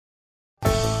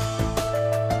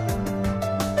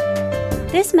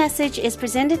This message is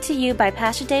presented to you by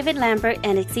Pastor David Lambert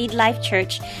and Exceed Life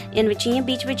Church in Virginia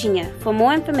Beach, Virginia. For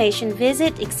more information,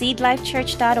 visit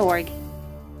exceedlifechurch.org.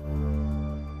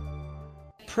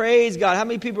 Praise God. How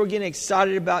many people are getting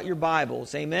excited about your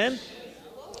Bibles? Amen?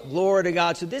 Glory to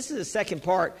God. So this is the second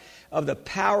part of the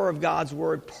Power of God's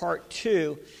Word, part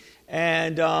 2,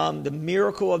 and the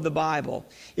miracle of the Bible.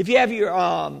 If you have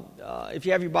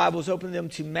your Bibles, open them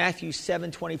to Matthew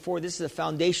 7:24. This is a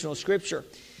foundational scripture.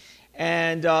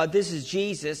 And this is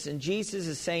Jesus, and Jesus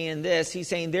is saying this. He's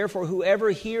saying, therefore,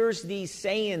 whoever hears these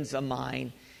sayings of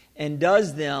mine and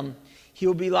does them, he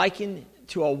will be likened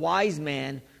to a wise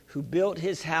man who built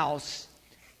his house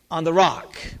on the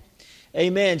rock.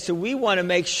 Amen. So we want to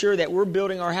make sure that we're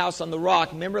building our house on the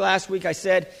rock. Remember last week I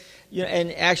said,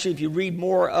 and actually if you read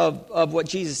more of what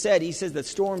Jesus said, he says that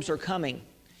storms are coming.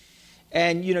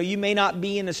 And, you may not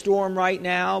be in a storm right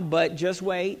now, but just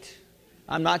wait.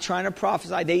 I'm not trying to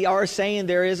prophesy. They are saying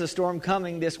there is a storm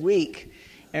coming this week.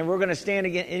 And we're going to stand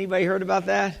against. Anybody heard about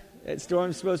that? That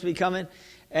storm's supposed to be coming?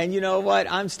 And you know what?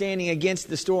 I'm standing against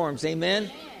the storms. Amen?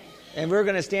 And we're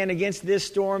going to stand against this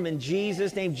storm in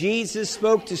Jesus' name. Jesus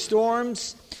spoke to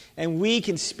storms, and we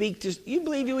can speak to... You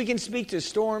believe we can speak to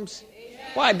storms?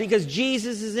 Why? Because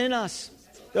Jesus is in us.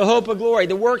 The hope of glory.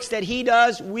 The works that He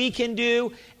does, we can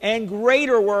do, and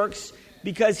greater works,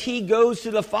 because He goes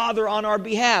to the Father on our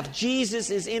behalf.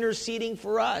 Jesus is interceding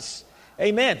for us.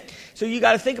 Amen. So you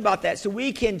got to think about that. So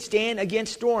we can stand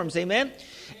against storms. Amen.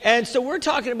 And so we're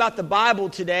talking about the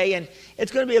Bible today, and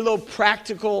it's going to be a little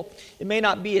practical. It may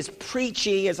not be as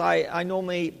preachy as I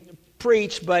normally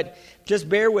preach, but just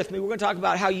bear with me. We're going to talk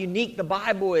about how unique the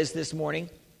Bible is this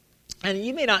morning. And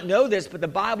you may not know this, but the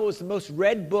Bible is the most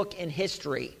read book in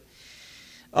history.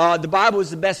 The Bible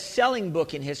is the best-selling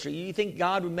book in history. You think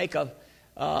God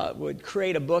would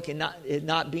create a book and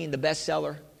not being the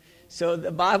bestseller? So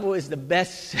the Bible is the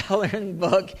best-selling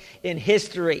book in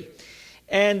history.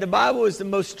 And the Bible is the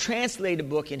most translated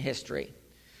book in history.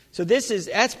 So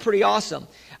that's pretty awesome.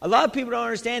 A lot of people don't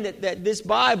understand that this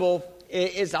Bible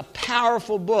is a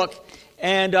powerful book.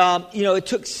 And, it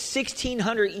took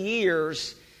 1,600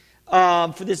 years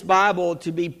for this Bible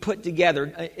to be put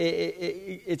together.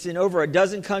 It's in over a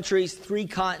dozen countries, 3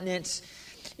 continents.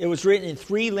 It was written in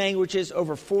 3 languages,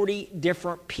 over 40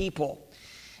 different people.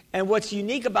 And what's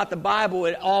unique about the Bible,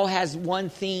 it all has one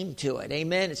theme to it.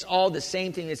 Amen? It's all the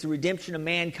same thing. It's the redemption of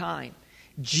mankind.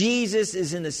 Jesus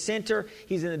is in the center.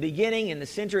 He's in the beginning, in the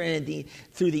center, and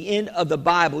through the end of the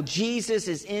Bible. Jesus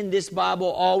is in this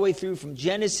Bible all the way through from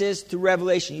Genesis to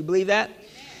Revelation. You believe that?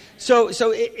 So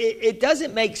it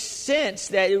doesn't make sense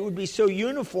that it would be so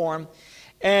uniform.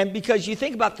 And because you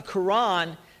think about the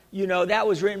Quran, that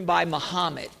was written by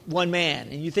Muhammad, one man.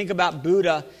 And you think about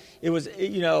Buddha, it was,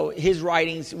 his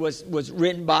writings was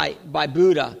written by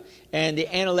Buddha. And the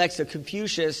Analects of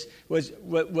Confucius was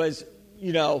written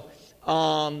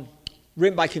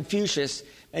by Confucius.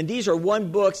 And these are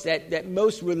one books that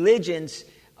most religions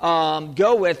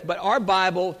go with. But our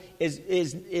Bible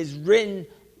is written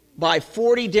by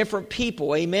 40 different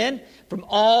people, amen, from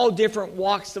all different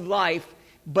walks of life.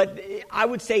 But I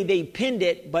would say they penned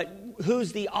it, but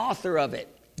who's the author of it?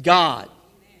 God.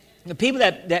 The people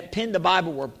that penned the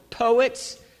Bible were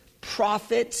poets,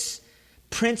 prophets,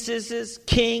 princesses,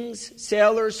 kings,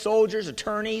 sailors, soldiers,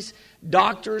 attorneys,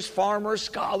 doctors, farmers,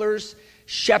 scholars,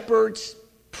 shepherds,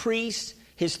 priests,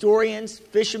 historians,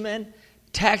 fishermen,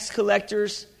 tax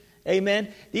collectors.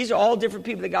 Amen. These are all different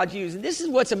people that God used. And this is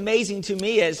what's amazing to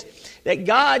me is that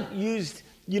God used,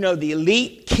 the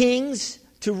elite kings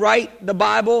to write the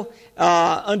Bible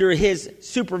under His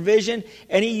supervision.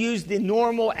 And He used the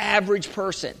normal average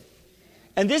person.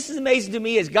 And this is amazing to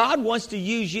me is God wants to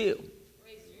use you.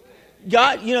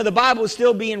 God, the Bible is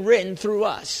still being written through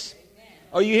us.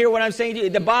 Or you hear what I'm saying to you?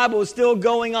 The Bible is still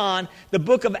going on. The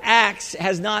book of Acts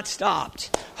has not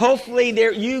stopped. Hopefully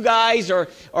you guys are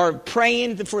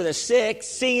praying for the sick,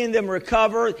 seeing them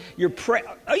recover.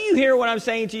 Are you hear what I'm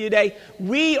saying to you today?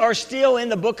 We are still in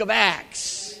the book of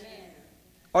Acts.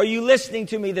 Are you listening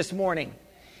to me this morning?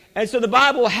 And so the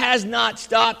Bible has not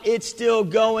stopped. It's still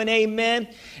going. Amen.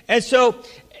 And so,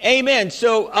 amen.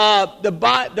 So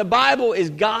the Bible is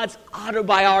God's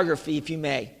autobiography, if you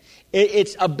may.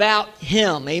 It's about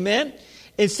Him. Amen.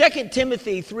 In 2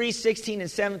 Timothy 3:16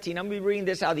 and 17, I'm going to be reading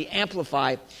this out of the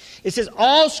Amplified. It says,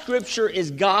 all Scripture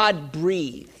is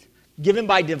God-breathed, given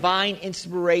by divine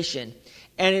inspiration,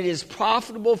 and it is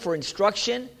profitable for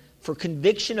instruction, for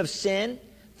conviction of sin,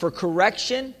 for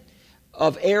correction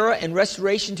of error and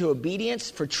restoration to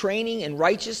obedience, for training in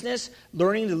righteousness,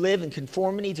 learning to live in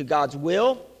conformity to God's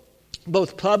will,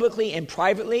 both publicly and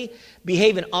privately,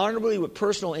 behaving honorably with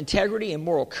personal integrity and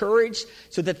moral courage,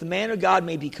 so that the man of God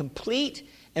may be complete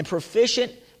and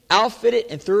proficient, outfitted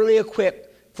and thoroughly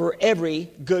equipped for every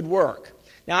good work.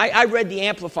 Now, I read the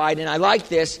Amplified, and I like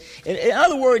this. In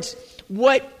other words,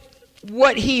 what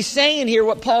he's saying here,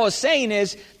 what Paul is saying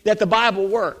is that the Bible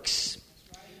works.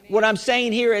 What I'm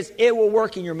saying here is it will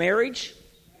work in your marriage.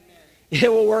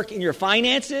 It will work in your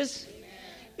finances.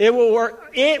 It will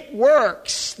work. It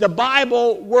works. The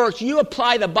Bible works. You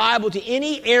apply the Bible to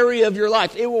any area of your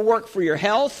life. It will work for your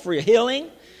health, for your healing.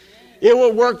 It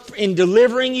will work in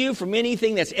delivering you from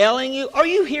anything that's ailing you. Are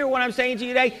you hear what I'm saying to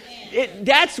you today?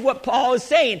 That's what Paul is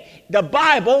saying. The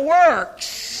Bible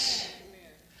works.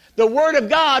 The Word of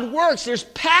God works. There's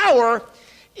power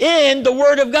in the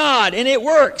Word of God, and it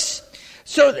works.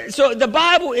 So the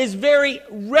Bible is very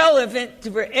relevant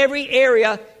for every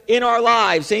area in our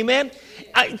lives. Amen?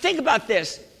 Think about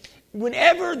this.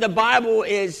 Whenever the Bible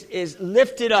is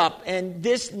lifted up, and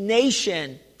this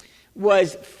nation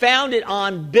was founded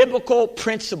on biblical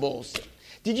principles.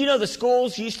 Did you know the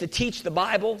schools used to teach the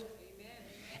Bible?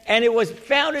 And it was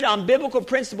founded on biblical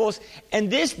principles. And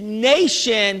this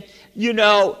nation,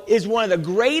 is one of the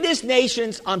greatest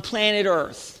nations on planet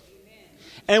Earth.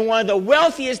 And one of the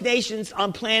wealthiest nations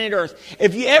on planet Earth.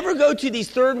 If you ever go to these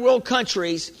third world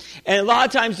countries, and a lot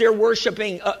of times they're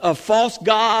worshiping false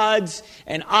gods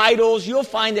and idols, you'll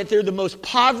find that they're the most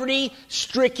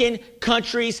poverty-stricken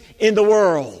countries in the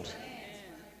world.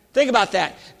 Think about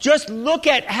that. Just look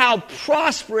at how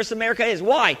prosperous America is.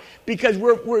 Why? Because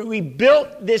we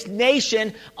built this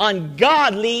nation on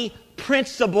godly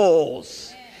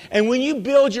principles. And when you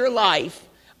build your life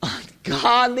on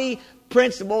godly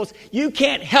principles, you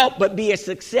can't help but be a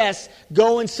success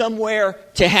going somewhere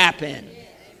to happen.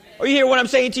 Are you hearing what I'm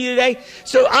saying to you today?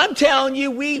 So I'm telling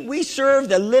you, we serve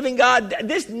the living God.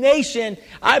 This nation,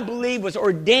 I believe, was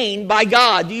ordained by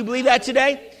God. Do you believe that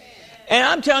today? And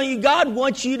I'm telling you, God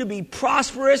wants you to be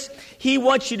prosperous. He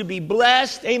wants you to be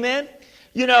blessed. Amen.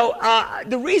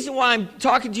 The reason why I'm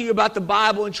talking to you about the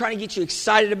Bible and trying to get you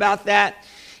excited about that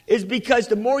is because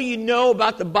the more you know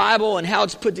about the Bible and how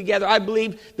it's put together, I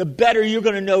believe the better you're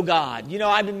going to know God.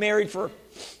 I've been married for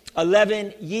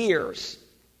 11 years,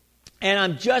 and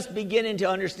I'm just beginning to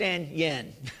understand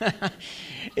yen.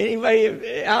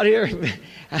 Anybody out here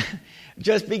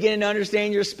just beginning to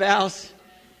understand your spouse?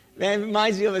 Man, it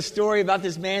reminds me of a story about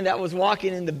this man that was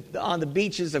walking on the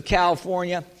beaches of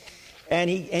California, and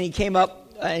he came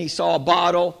up and he saw a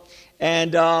bottle,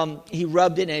 and he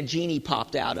rubbed it, and a genie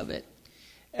popped out of it.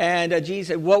 And genie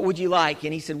said, "What would you like?"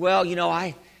 And he said, "Well,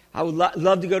 I would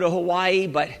love to go to Hawaii,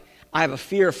 but I have a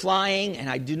fear of flying, and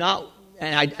I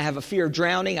have a fear of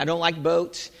drowning. I don't like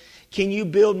boats. Can you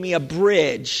build me a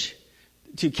bridge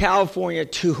to California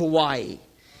to Hawaii?"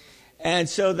 And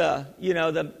so the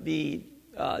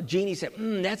genie said,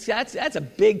 that's a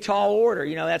big, tall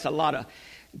order. That's a lot of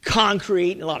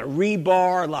concrete, a lot of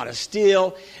rebar, a lot of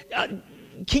steel.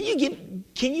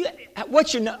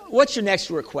 What's your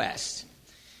next request?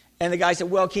 And the guy said,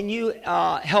 "Well, can you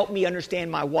help me understand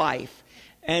my wife?"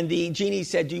 And the genie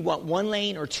said, "Do you want one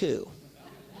lane or two?"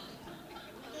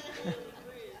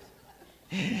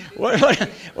 What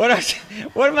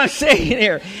am I saying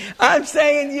here? I'm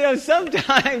saying,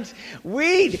 sometimes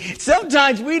we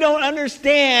don't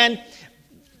understand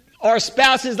our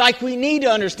spouses like we need to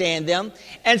understand them.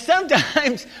 And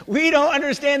sometimes we don't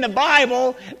understand the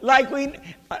Bible like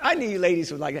I knew you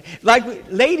ladies would like that.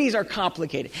 Ladies are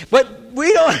complicated, but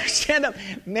we don't understand them.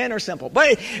 Men are simple,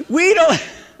 but we don't.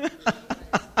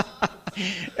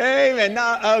 Amen.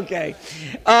 No, okay.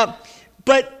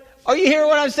 But are you hearing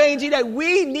what I'm saying to you? That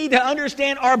we need to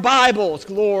understand our Bibles.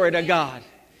 Glory to God.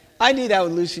 I knew that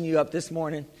would loosen you up this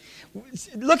morning.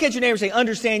 Look at your neighbor and say,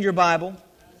 "Understand your Bible."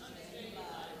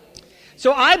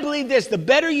 So I believe this. The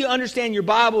better you understand your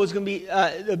Bible is going to be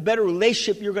the better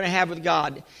relationship you're going to have with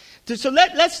God. So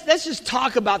let's just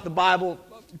talk about the Bible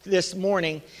this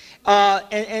morning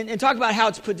and talk about how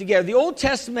it's put together. The Old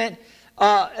Testament,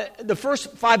 the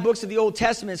first 5 books of the Old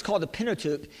Testament is called the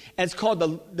Pentateuch, and it's called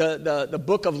the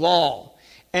Book of Law,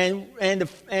 and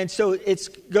so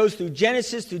it goes through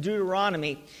Genesis through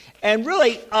Deuteronomy, and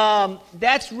really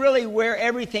that's really where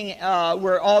everything,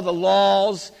 where all the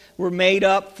laws were made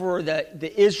up for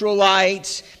the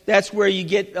Israelites. That's where you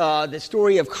get the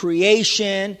story of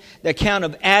creation, the account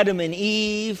of Adam and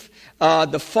Eve,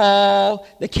 the fall,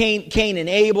 the Cain and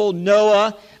Abel,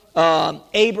 Noah,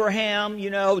 Abraham,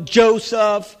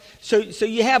 Joseph. So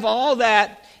you have all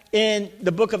that in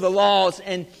the book of the laws,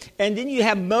 and then you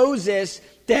have Moses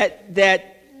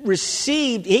that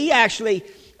received. He actually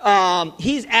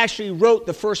he's actually wrote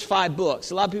the first 5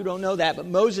 books. A lot of people don't know that, but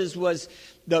Moses was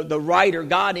the writer.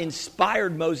 God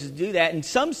inspired Moses to do that. And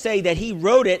some say that he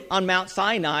wrote it on Mount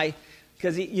Sinai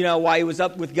because, while he was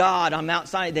up with God on Mount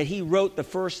Sinai, that he wrote the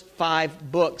first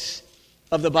 5 books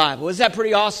of the Bible. Is that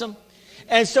pretty awesome?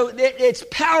 And so it's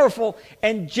powerful.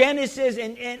 And Genesis,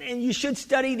 and you should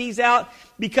study these out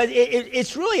because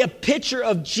it's really a picture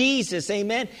of Jesus.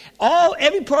 Amen.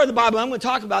 Every part of the Bible, I'm going to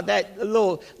talk about that a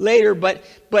little later, but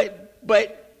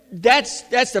that's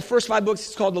the first 5 books.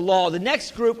 It's called the Law. The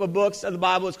next group of books of the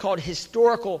Bible is called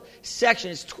historical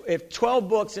sections. 12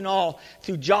 books in all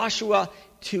through Joshua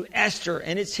to Esther,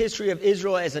 and its history of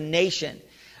Israel as a nation.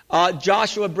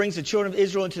 Joshua brings the children of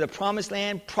Israel into the promised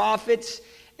land. Prophets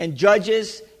and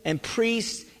judges and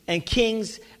priests and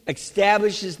kings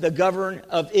establishes the government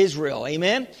of Israel.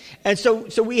 Amen? And so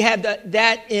we have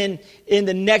that in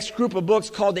the next group of books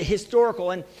called the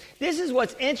historical. And this is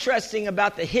what's interesting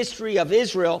about the history of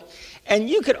Israel. And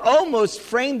you could almost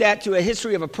frame that to a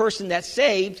history of a person that's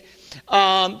saved.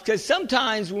 Because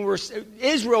sometimes when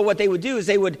Israel, what they would do is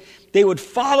they would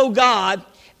follow God,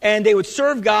 and they would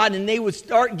serve God, and they would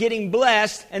start getting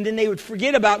blessed, and then they would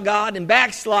forget about God and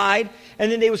backslide,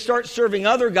 and then they would start serving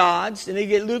other gods, and they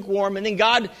get lukewarm, and then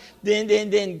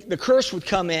then the curse would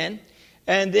come in,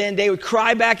 and then they would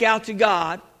cry back out to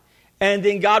God, and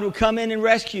then God would come in and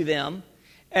rescue them,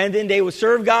 and then they would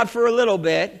serve God for a little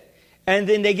bit, and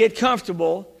then they get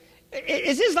comfortable.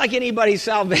 Is this like anybody's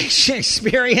salvation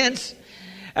experience?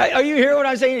 Are you hearing what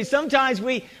I'm saying? Sometimes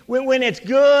when it's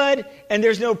good and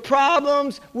there's no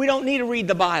problems, we don't need to read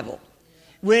the Bible.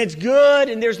 When it's good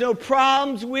and there's no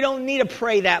problems, we don't need to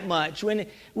pray that much. When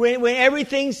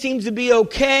everything seems to be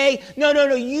okay, no,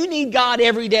 you need God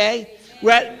every day.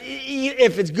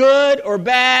 If it's good or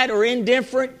bad or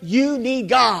indifferent, you need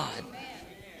God.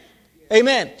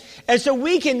 Amen. And so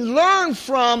we can learn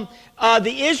from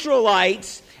the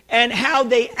Israelites and how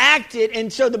they acted.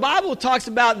 And so the Bible talks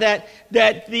about that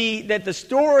the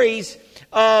stories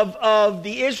of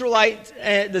the Israelites,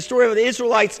 the story of the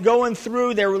Israelites going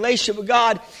through their relationship with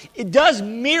God, it does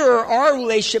mirror our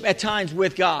relationship at times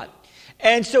with God.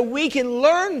 And so we can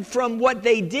learn from what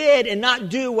they did and not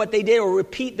do what they did or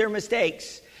repeat their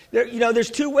mistakes.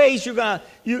 There's 2 ways you're gonna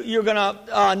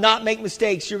not make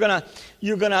mistakes. You're gonna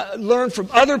learn from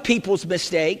other people's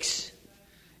mistakes.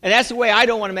 And that's the way I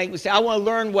don't want to make mistakes. I want to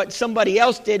learn what somebody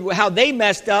else did, how they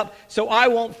messed up, so I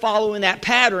won't follow in that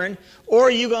pattern.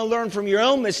 Or you're going to learn from your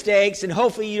own mistakes, and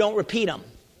hopefully you don't repeat them.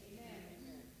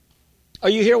 Are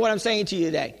you hearing what I'm saying to you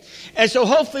today? And so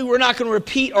hopefully we're not going to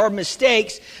repeat our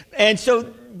mistakes.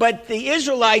 But the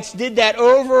Israelites did that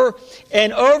over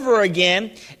and over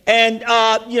again. And,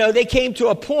 they came to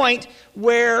a point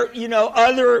where,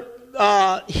 other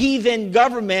heathen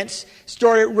governments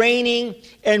started reigning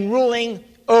and ruling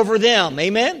over them.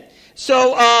 Amen?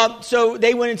 So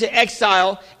they went into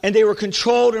exile, and they were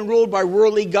controlled and ruled by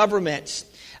worldly governments.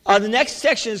 The next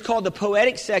section is called the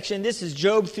poetic section. This is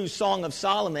Job through Song of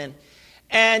Solomon.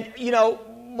 And,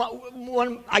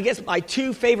 I guess my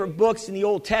 2 favorite books in the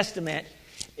Old Testament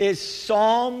is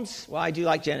Psalms. Well, I do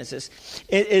like Genesis.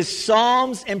 It is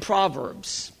Psalms and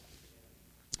Proverbs.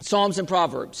 Psalms and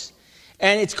Proverbs.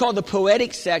 And it's called the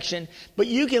poetic section. But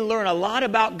you can learn a lot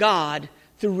about God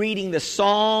through reading the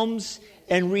Psalms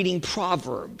and reading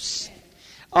Proverbs.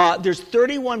 There's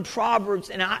 31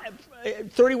 Proverbs, and I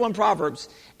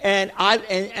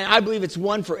believe it's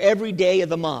one for every day of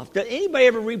the month. Does anybody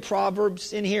ever read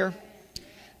Proverbs in here?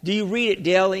 Do you read it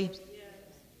daily? Yes.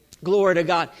 Glory to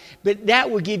God. But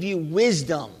that will give you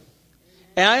wisdom.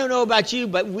 And I don't know about you,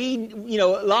 but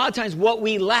a lot of times what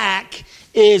we lack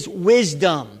is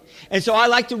wisdom. And so I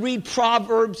like to read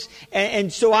Proverbs,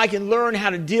 and so I can learn how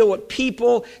to deal with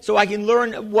people, so I can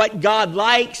learn what God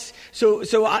likes.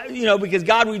 Because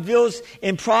God reveals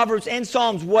in Proverbs and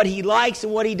Psalms what He likes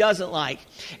and what He doesn't like.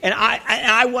 And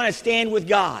I want to stand with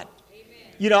God.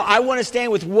 Amen. I want to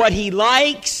stand with what He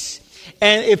likes,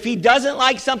 and if He doesn't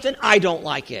like something, I don't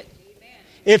like it.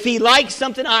 If He likes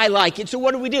something, I like it. So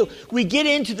what do? We get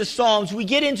into the Psalms. We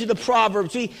get into the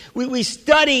Proverbs. We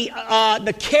study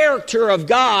the character of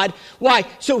God. Why?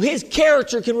 So His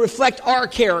character can reflect our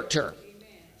character.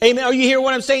 Amen. Are you hearing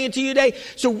what I'm saying to you today?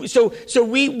 So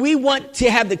we want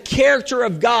to have the character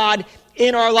of God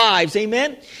in our lives.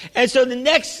 Amen. And so the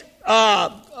next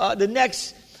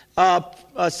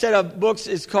set of books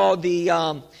is called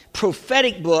the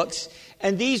prophetic books,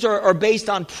 and these are based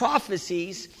on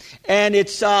prophecies. And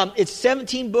it's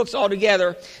 17 books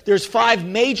altogether. There's 5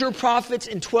 major prophets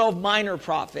and 12 minor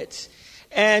prophets.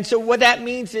 And so what that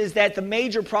means is that the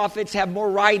major prophets have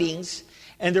more writings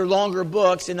and they're longer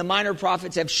books, and the minor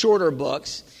prophets have shorter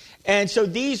books. And so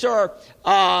these are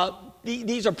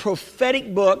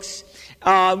prophetic books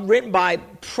written by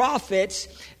prophets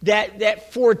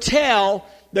that foretell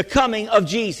the coming of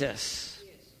Jesus.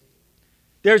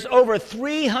 There's over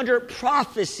 300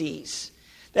 prophecies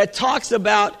that talks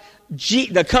about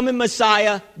the coming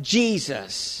Messiah,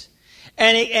 Jesus.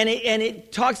 And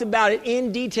it talks about it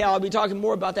in detail. I'll be talking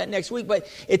more about that next week. But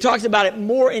it talks about it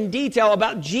more in detail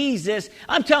about Jesus.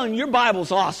 I'm telling you, your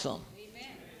Bible's awesome. Amen.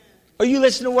 Are you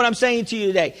listening to what I'm saying to you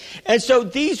today? And so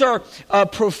these are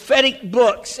prophetic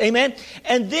books. Amen.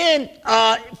 And then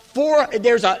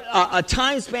there's a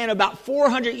time span of about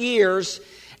 400 years.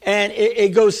 And it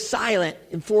goes silent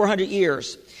in 400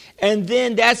 years. And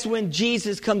then that's when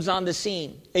Jesus comes on the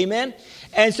scene. Amen?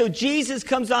 And so Jesus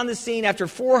comes on the scene after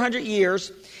 400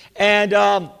 years. And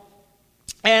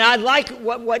I like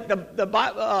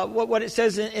what it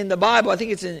says in the Bible. I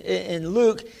think it's in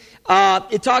Luke.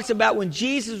 It talks about when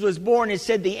Jesus was born, it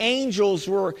said the angels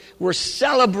were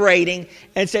celebrating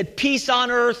and said, peace on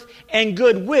earth and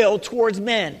goodwill towards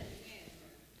men.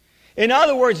 In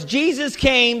other words, Jesus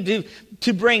came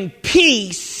to bring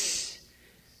peace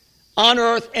on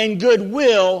earth and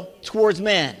goodwill towards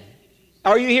men.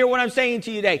 Are you hearing what I'm saying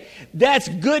to you today? That's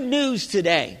good news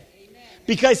today.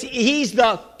 Because he's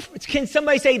can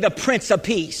somebody say the Prince of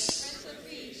Peace?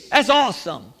 That's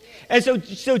awesome. And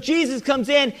so Jesus comes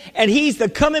in and he's the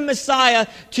coming Messiah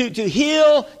to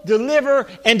heal, deliver,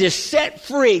 and to set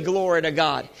free. Glory to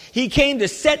God. He came to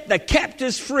set the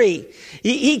captives free.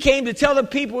 He came to tell the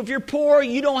people, if you're poor,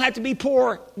 you don't have to be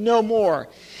poor no more.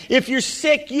 If you're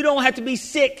sick, you don't have to be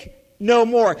sick no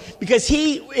more. Because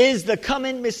he is the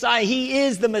coming Messiah. He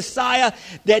is the Messiah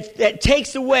that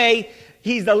takes away,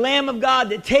 he's the Lamb of God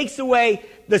that takes away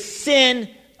the sin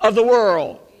of the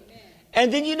world.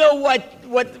 And then you know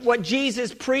what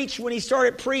Jesus preached when he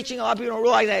started preaching? A lot of people don't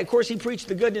realize that. Of course, he preached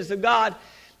the goodness of God.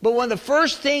 But one of the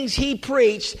first things he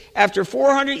preached after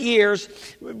 400 years,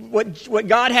 what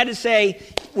God had to say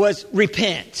was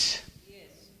repent.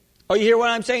 Oh, you hear what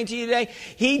I'm saying to you today?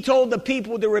 He told the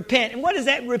people to repent. And what does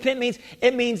that repent mean?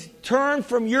 It means turn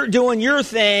from doing your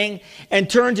thing and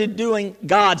turn to doing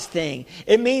God's thing.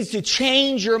 It means to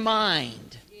change your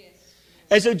mind.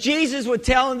 And so Jesus was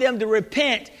telling them to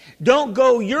repent. Don't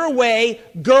go your way,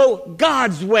 go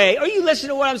God's way. Are you listening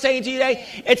to what I'm saying to you today?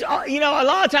 It's, a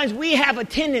lot of times we have a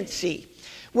tendency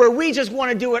where we just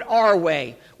want to do it our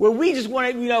way. Where we just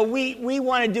want to, we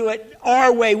want to do it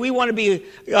our way. We want to be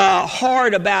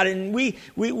hard about it. And we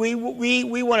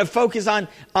want to focus on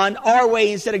our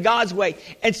way instead of God's way.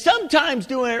 And sometimes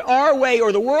doing it our way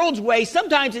or the world's way,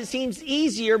 sometimes it seems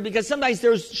easier because sometimes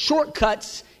there's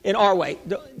shortcuts in our way.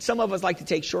 Some of us like to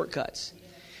take shortcuts.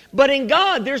 But in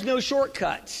God, there's no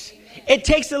shortcuts. It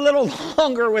takes a little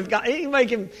longer with God. Anybody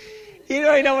can, you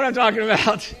know what I'm talking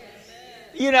about.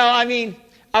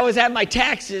 I was having my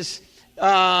taxes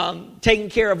taken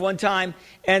care of one time,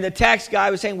 and the tax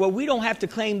guy was saying, well, we don't have to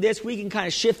claim this. We can kind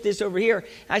of shift this over here.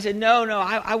 I said, no,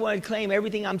 I want to claim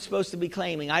everything I'm supposed to be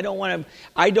claiming. I don't want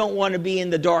to be in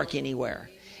the dark anywhere.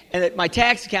 And my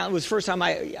tax accountant was the first time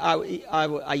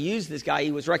I used this guy.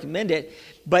 He was recommended.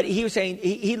 But he was saying,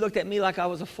 he looked at me like I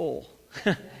was a fool.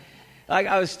 Like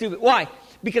I was stupid. Why?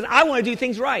 Because I want to do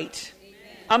things right. Amen.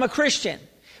 I'm a Christian.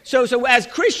 So as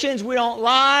Christians, we don't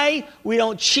lie, we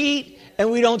don't cheat,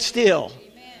 and we don't steal.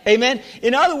 Amen.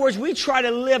 In other words, we try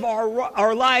to live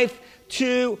our life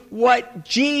to what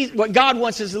God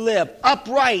wants us to live,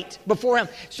 upright before Him.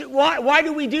 So why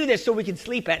do we do this? So we can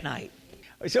sleep at night.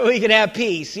 So we can have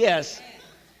peace, yes.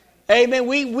 Amen.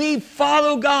 We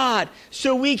follow God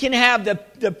so we can have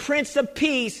the Prince of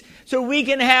Peace, so we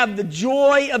can have the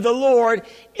joy of the Lord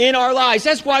in our lives.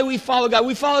 That's why we follow God.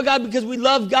 We follow God because we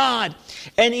love God.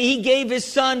 And He gave His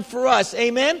Son for us.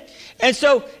 Amen. And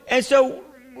so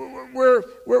we're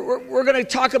going to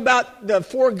talk about the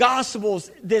 4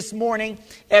 Gospels this morning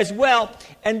as well.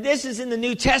 And this is in the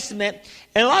New Testament.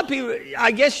 And a lot of people,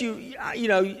 I guess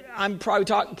I'm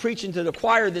probably preaching to the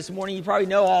choir this morning. You probably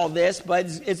know all this, but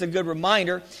it's a good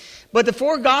reminder. But the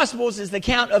 4 Gospels is the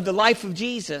account of the life of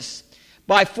Jesus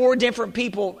by 4 different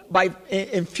people,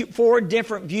 in 4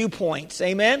 different viewpoints.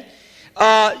 Amen.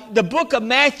 The book of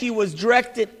Matthew was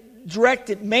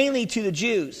directed mainly to the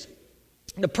Jews.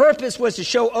 The purpose was to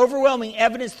show overwhelming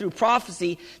evidence through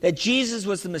prophecy that Jesus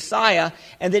was the Messiah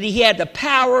and that He had the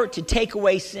power to take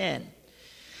away sin.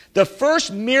 The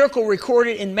first miracle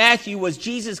recorded in Matthew was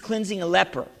Jesus cleansing a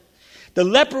leper. The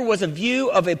leper was a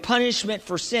view of a punishment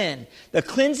for sin. The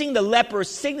cleansing the leper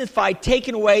signified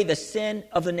taking away the sin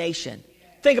of the nation.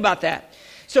 Think about that.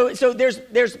 So there's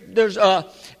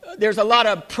a lot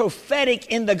of prophetic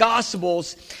in the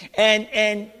Gospels,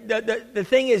 and the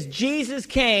thing is, Jesus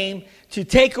came to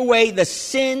take away the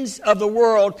sins of the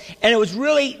world, and it was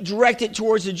really directed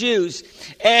towards the Jews.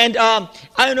 And I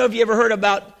don't know if you ever heard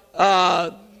about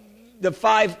the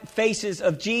 5 faces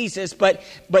of Jesus, but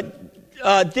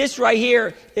this right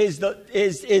here is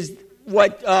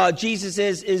what Jesus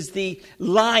is the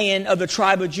Lion of the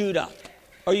tribe of Judah.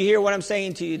 Are you hear what I'm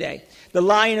saying to you today? The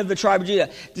Lion of the tribe of Judah.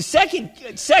 The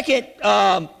second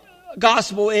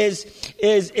gospel is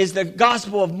the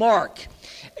Gospel of Mark.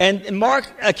 And Mark's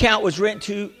account was written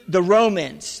to the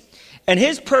Romans. And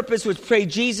his purpose was to portray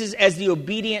Jesus as the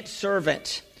obedient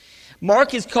servant.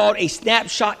 Mark is called a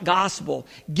snapshot gospel,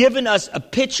 giving us a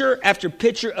picture after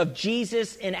picture of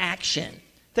Jesus in action.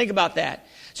 Think about that.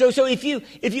 So if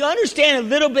you understand a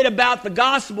little bit about the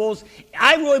Gospels,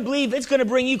 I really believe it's going to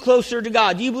bring you closer to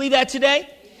God. Do you believe that today?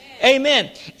 Amen.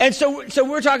 And so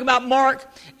we're talking about Mark,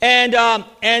 and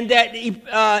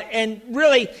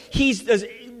really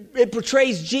it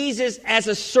portrays Jesus as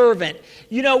a servant.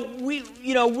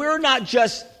 We're not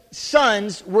just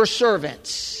sons; we're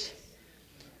servants.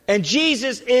 And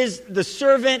Jesus is the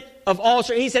servant of all.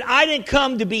 He said, "I didn't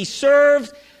come to be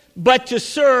served, but to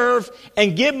serve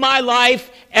and give my life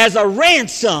as a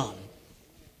ransom."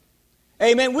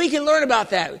 Amen. We can learn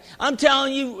about that. I'm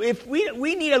telling you, if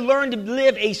we need to learn to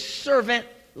live a servant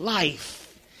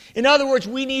life. In other words,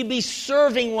 we need to be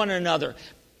serving one another,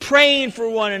 praying for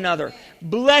one another,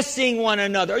 blessing one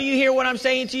another. Are you hear what I'm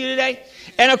saying to you today?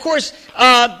 And of course,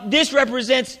 this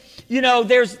represents,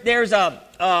 there's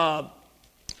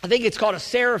I think it's called a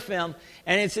seraphim,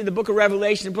 and it's in the book of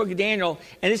Revelation, the book of Daniel.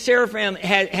 And this seraphim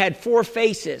had 4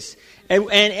 faces.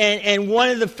 And one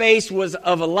of the face was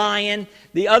of a lion.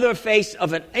 The other face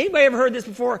of anybody ever heard this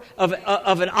before? Of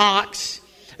an ox.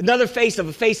 Another face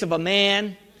of a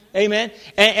man. Amen.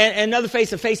 And another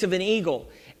face of an eagle.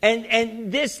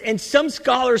 And some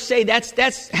scholars say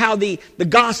that's how the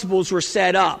Gospels were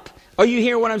set up. Are you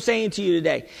hearing what I'm saying to you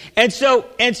today? And so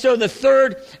the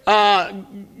third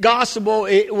gospel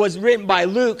was written by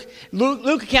Luke.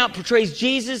 Luke account portrays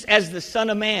Jesus as the Son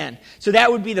of Man. So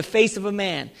that would be the face of a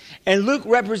man. And Luke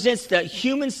represents the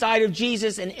human side of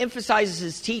Jesus and emphasizes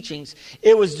his teachings.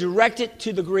 It was directed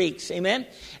to the Greeks. Amen?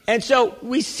 And so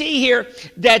we see here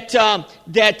that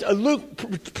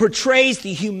Luke portrays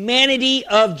the humanity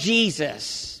of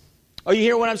Jesus. Are you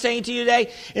hearing what I'm saying to you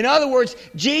today? In other words,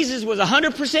 Jesus was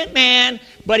 100% man,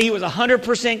 but he was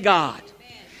 100% God.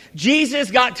 Jesus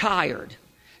got tired.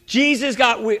 Jesus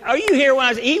got weak. Are you hearing what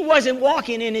I'm saying? He wasn't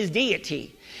walking in his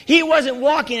deity. He wasn't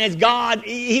walking as God.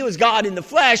 He was God in the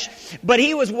flesh, but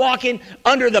he was walking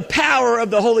under the power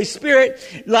of the Holy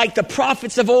Spirit like the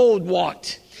prophets of old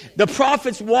walked. The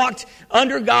prophets walked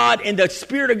under God, and the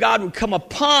Spirit of God would come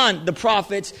upon the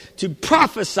prophets to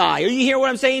prophesy. Are you hearing what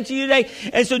I'm saying to you today?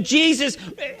 And so Jesus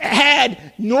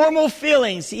had normal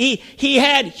feelings. He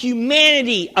had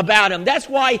humanity about him. That's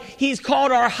why he's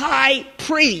called our high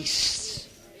priest.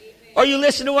 Are you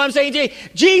listening to what I'm saying today?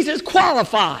 Jesus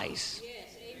qualifies.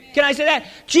 Can I say that?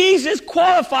 Jesus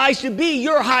qualifies to be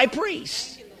your high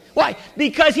priest. Why?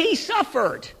 Because he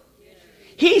suffered.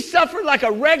 He suffered like a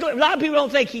lot of people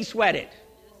don't think he sweated.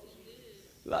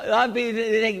 A lot of people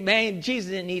think, man,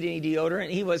 Jesus didn't need any deodorant.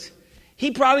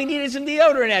 He probably needed some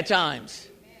deodorant at times.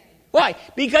 Why?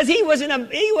 Because he was in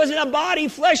a body,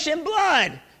 flesh and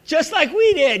blood, just like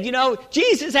we did.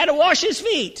 Jesus had to wash his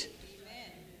feet.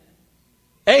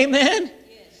 Amen.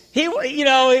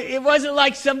 It wasn't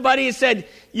like somebody said,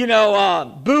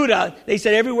 Buddha. They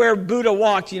said everywhere Buddha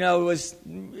walked, it was,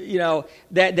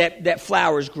 that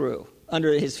flowers grew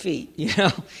under his feet,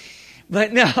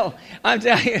 But no, I'm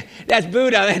telling you, that's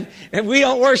Buddha. And we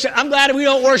don't worship, I'm glad we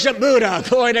don't worship Buddha.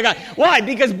 Glory to God. Why?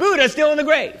 Because Buddha's still in the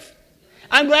grave.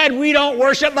 I'm glad we don't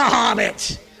worship Muhammad.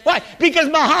 Why? Because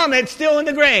Muhammad's still in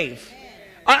the grave.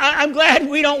 I'm glad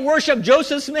we don't worship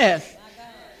Joseph Smith.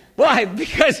 Why?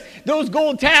 Because those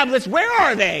gold tablets, where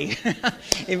are they?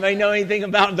 Anybody know anything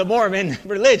about the Mormon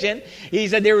religion? He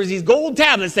said there was these gold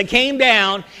tablets that came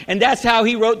down, and that's how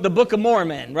he wrote the Book of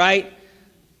Mormon, right?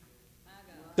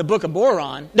 The Book of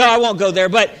Boron. No, I won't go there,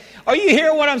 but are you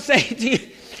hearing what I'm saying to you?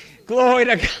 Glory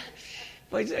to God.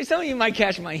 But some of you might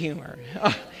catch my humor.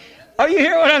 Are you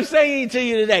hearing what I'm saying to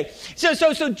you today?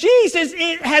 So Jesus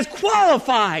has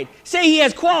qualified. Say he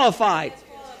has qualified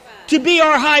to be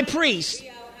our high priest.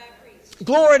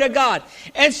 Glory to God.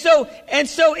 And so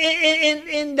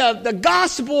in the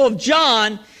Gospel of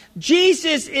John,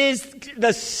 Jesus is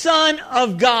the Son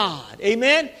of God.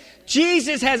 Amen?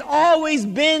 Jesus has always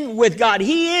been with God.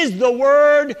 He is the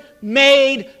Word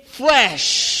made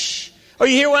flesh. Are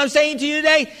you hearing what I'm saying to you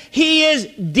today? He is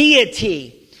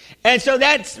deity. And so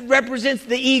that represents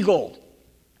the eagle.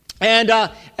 And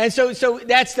so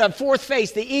that's the fourth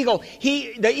face, the eagle.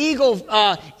 The eagle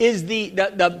is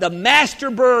the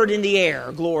master bird in the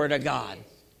air. Glory to God.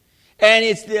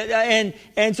 And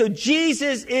so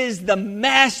Jesus is the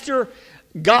master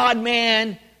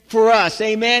God-man for us.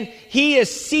 Amen. He is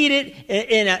seated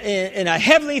in a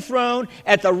heavenly throne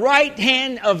at the right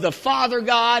hand of the Father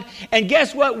God. And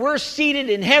guess what? We're seated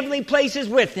in heavenly places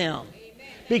with Him.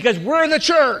 Because we're the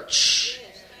church.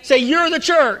 Say, you're the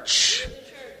church.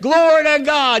 Glory to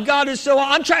God. God is so...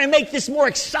 I'm trying to make this more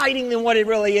exciting than what it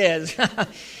really is.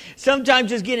 Sometimes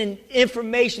just getting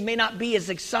information may not be as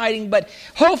exciting, but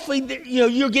hopefully,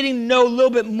 you're getting to know a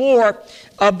little bit more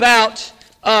about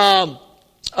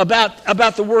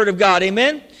the Word of God.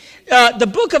 Amen?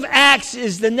 The book of Acts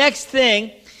is the next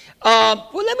thing. Well,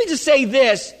 let me just say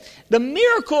this. The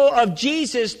miracle of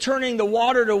Jesus turning the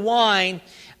water to wine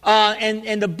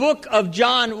and the book of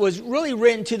John was really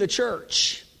written to the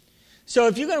church. So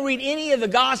if you're going to read any of the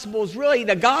Gospels, really,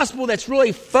 the Gospel that's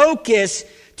really focused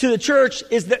to the church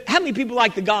is how many people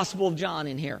like the Gospel of John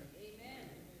in here?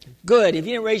 Amen. Good. If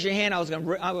you didn't raise your hand, I was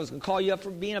going to call you up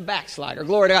for being a backslider.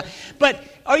 Glory to God. But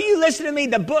are you listening to me?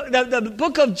 The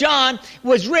book of John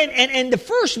was written, and the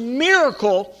first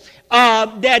miracle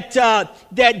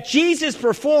that Jesus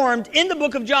performed in the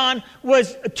book of John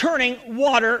was turning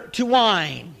water to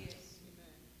wine.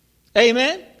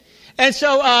 Amen. And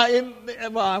so,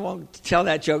 well, I won't tell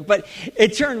that joke, but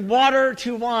it turned water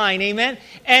to wine, amen?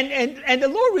 And the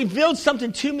Lord revealed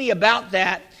something to me about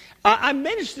that. I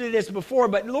mentioned this before,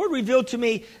 but the Lord revealed to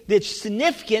me the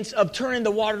significance of turning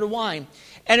the water to wine.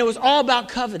 And it was all about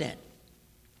covenant.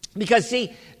 Because,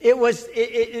 see,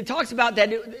 it talks about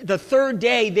that the third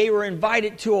day they were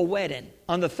invited to a wedding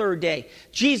on the third day.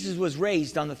 Jesus was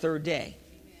raised on the third day.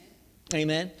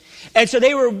 Amen. And so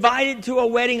they were invited to a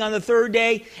wedding on the third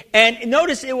day. And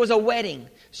notice it was a wedding.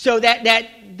 So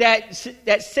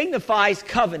that signifies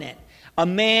covenant. A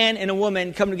man and a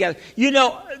woman come together. You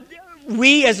know,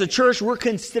 we as a church, we're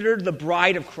considered the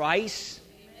bride of Christ.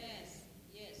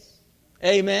 Yes.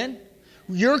 Amen.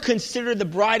 You're considered the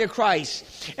bride of Christ.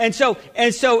 And so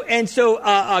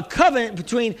a covenant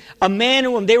between a man and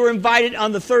a woman. They were invited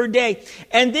on the third day.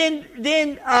 And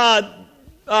then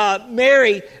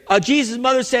Mary, Jesus'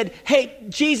 mother, said, "Hey,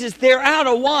 Jesus, they're out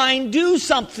of wine. Do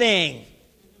something."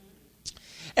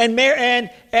 And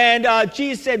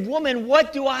Jesus said, "Woman,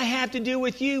 what do I have to do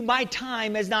with you? My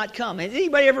time has not come." Has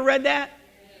anybody ever read that?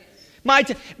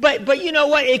 But you know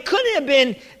what? It couldn't have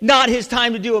been not his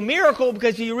time to do a miracle,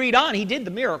 because if you read on, he did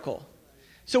the miracle.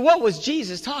 So what was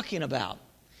Jesus talking about?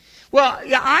 Well,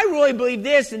 I really believe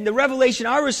this, and the revelation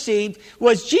I received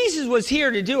was Jesus was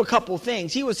here to do a couple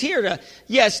things. He was here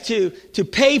to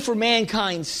pay for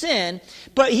mankind's sin,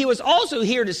 but he was also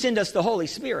here to send us the Holy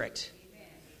Spirit.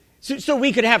 So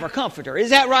we could have a comforter.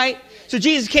 Is that right? So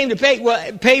Jesus came to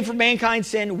pay for mankind's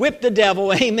sin, whip the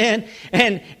devil, amen,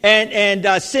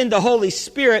 and send the Holy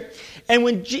Spirit. And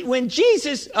when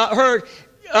Jesus heard,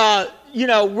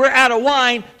 we're out of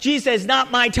wine, Jesus says, "Not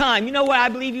my time." You know what I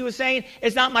believe he was saying?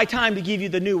 It's not my time to give you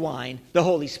the new wine, the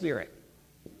Holy Spirit.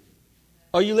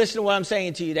 Are you listening to what I'm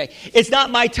saying to you today? It's not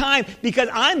my time, because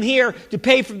I'm here to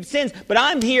pay for sins, but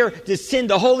I'm here to send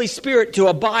the Holy Spirit to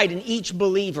abide in each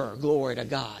believer. Glory to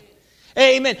God.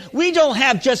 Amen. We don't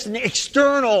have just an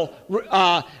external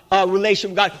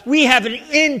relation with God. We have an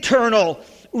internal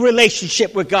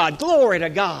relationship with God. Glory to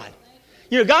God.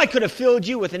 You know, God could have filled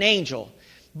you with an angel,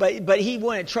 but he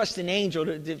wouldn't trust an angel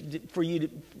for you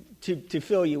to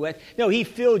fill you with. No, he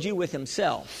filled you with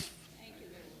himself.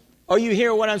 Are you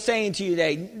hearing what I'm saying to you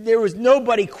today? There was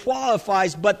nobody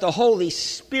qualifies but the Holy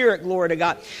Spirit, glory to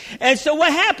God. And so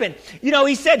what happened?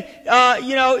 He said,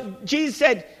 Jesus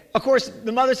said, of course,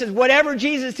 the mother says, whatever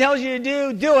Jesus tells you to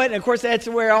do, do it. And of course, that's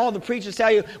where all the preachers tell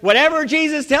you, whatever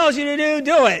Jesus tells you to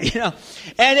do it.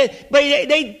 But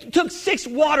they took 6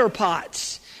 water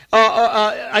pots,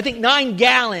 I think 9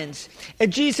 gallons.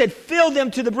 And Jesus said, fill them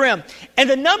to the brim. And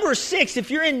the number 6, if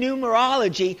you're in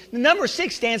numerology, the number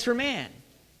 6 stands for man.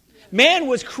 Man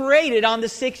was created on the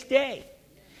 6th day.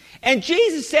 And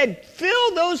Jesus said,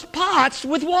 fill those pots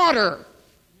with water.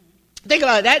 Think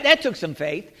about it. That took some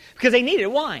faith, because they needed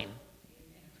wine.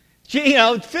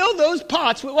 Fill those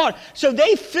pots with water. So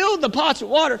they filled the pots with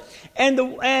water. And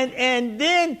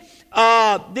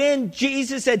then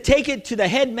Jesus said, take it to the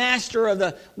headmaster of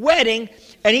the wedding.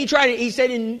 And he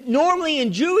said, normally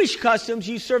in Jewish customs,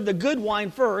 you serve the good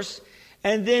wine first.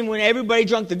 And then when everybody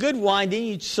drank the good wine, then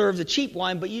you serve the cheap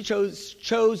wine. But you chose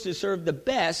to serve the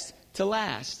best to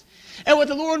last. And what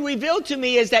the Lord revealed to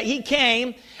me is that he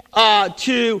came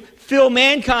to fill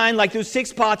mankind like those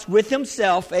 6 pots with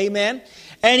himself. Amen.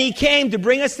 And he came to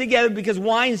bring us together because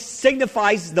wine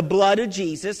signifies the blood of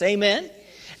Jesus. Amen.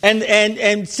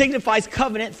 And signifies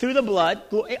covenant through the blood.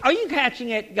 Are you catching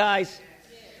it, guys?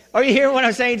 Are you hearing what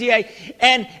I'm saying to you?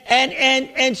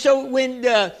 And so when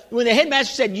the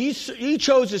headmaster said you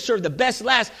chose to serve the best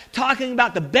last, talking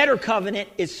about the better covenant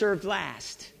is served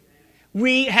last.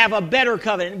 We have a better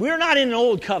covenant. We're not in an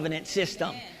old covenant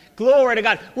system. Glory to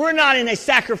God. We're not in a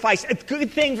sacrifice. It's a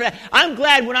good thing for that. I'm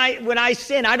glad when I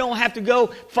sin, I don't have to go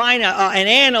find an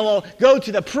animal, go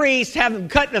to the priest, have him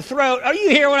cut the throat. Are you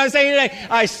hearing what I'm saying today?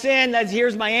 I sin.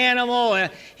 Here's my animal.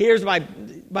 Here's my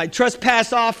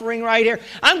trespass offering right here.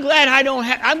 I'm glad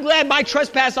I'm glad my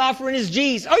trespass offering is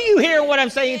Jesus. Are you hearing what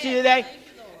I'm saying to you today?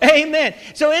 Amen.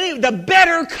 So the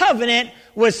better covenant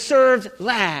was served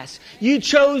last. You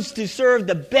chose to serve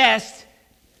the best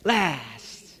last.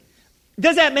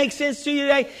 Does that make sense to you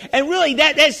today? And really,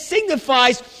 that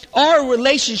signifies our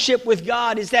relationship with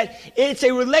God, is that it's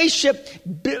a relationship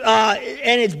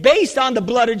and it's based on the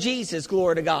blood of Jesus,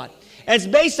 glory to God. And it's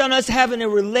based on us having a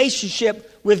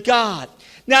relationship with God.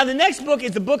 Now, the next book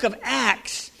is the book of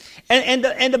Acts. And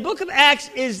the book of Acts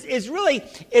is really,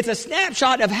 it's a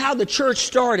snapshot of how the church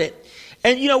started.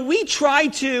 And, we try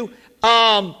to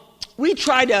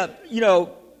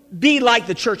be like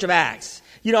the church of Acts.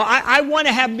 I want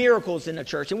to have miracles in the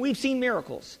church, and we've seen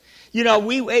miracles.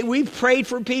 We've prayed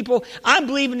for people. I'm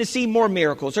believing to see more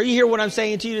miracles. Are you hearing what I'm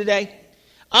saying to you today?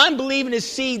 I'm believing to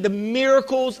see the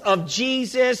miracles of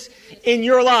Jesus in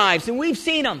your lives, and we've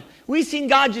seen them. We've seen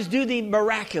God just do the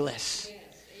miraculous.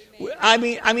 I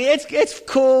mean, it's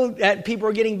cool that people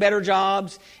are getting better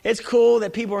jobs. It's cool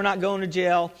that people are not going to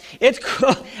jail. It's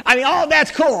cool. I mean, all that's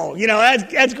cool.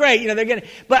 That's great. They're getting.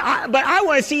 But I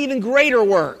want to see even greater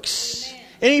works.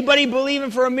 Anybody believing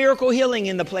for a miracle healing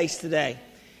in the place today?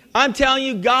 I'm telling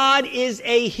you, God is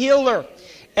a healer.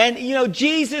 And,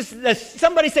 Jesus,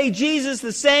 somebody say Jesus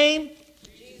the same.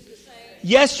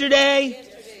 Yesterday,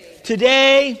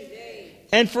 today,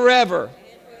 and forever.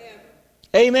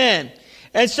 Amen.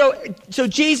 And so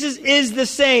Jesus is the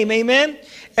same. Amen.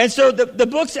 And so the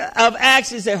books of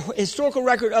Acts is a historical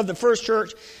record of the first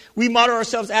church. We model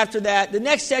ourselves after that. The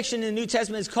next section in the New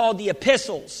Testament is called the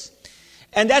epistles.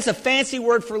 And that's a fancy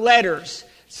word for letters.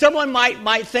 Someone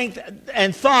might think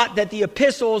and thought that the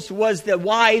epistles was the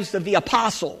wives of the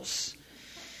apostles.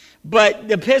 But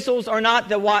the epistles are not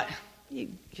the wives.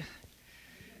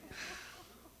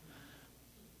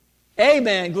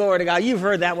 Amen. Glory to God. You've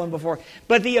heard that one before.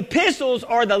 But the epistles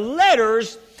are the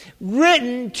letters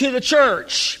written to the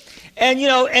church. And,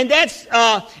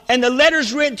 and the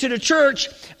letters written to the church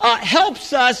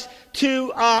helps us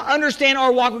to understand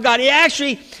our walk with God. It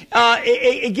actually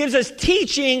it gives us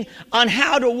teaching on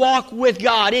how to walk with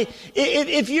God.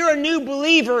 If you're a new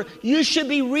believer, you should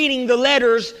be reading the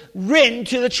letters written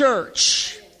to the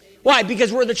church. Why?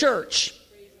 Because we're the church.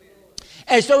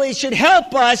 And so it should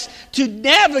help us to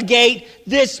navigate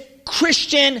this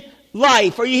Christian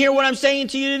life. Are you hearing what I'm saying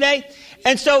to you today?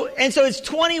 And so it's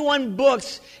 21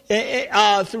 books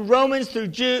through Romans, through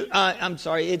Jude.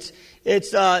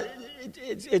 It's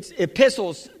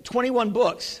epistles, 21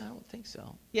 books. I don't think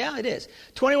so. Yeah, it is.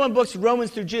 21 books,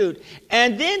 Romans through Jude.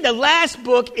 And then the last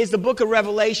book is the book of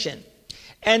Revelation.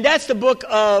 And that's the book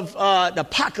of the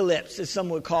apocalypse, as some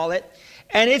would call it.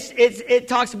 And it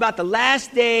talks about the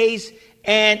last days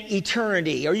and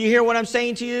eternity. Are you hearing what I'm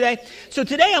saying to you today? So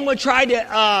today I'm going to try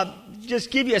to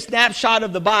just give you a snapshot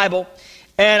of the Bible.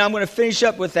 And I'm going to finish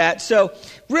up with that. So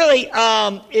really,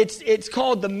 it's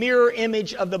called the mirror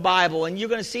image of the Bible. And you're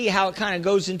going to see how it kind of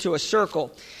goes into a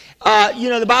circle.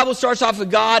 The Bible starts off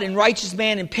with God and righteous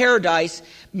man in paradise.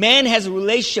 Man has a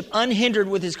relationship unhindered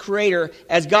with his Creator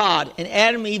as God. And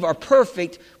Adam and Eve are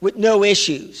perfect with no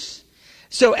issues.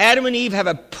 So Adam and Eve have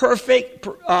a perfect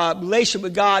relationship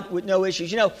with God with no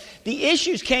issues. The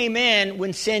issues came in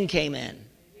when sin came in.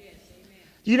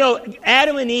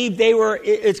 Adam and Eve,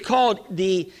 it's called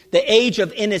the age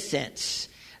of innocence.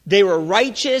 They were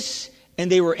righteous and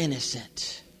they were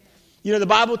innocent. The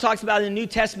Bible talks about in the New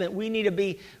Testament, we need to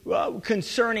be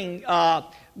concerning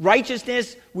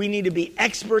righteousness. We need to be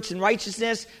experts in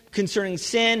righteousness. Concerning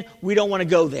sin, we don't want to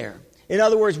go there. In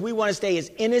other words, we want to stay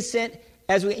as innocent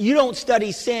as you don't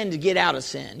study sin to get out of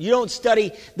sin. You don't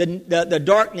study the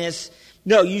darkness.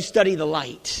 No, you study the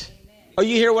light. Are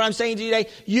you hearing what I'm saying to you today?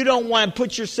 You don't want to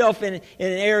put yourself in an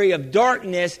area of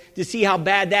darkness to see how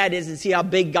bad that is and see how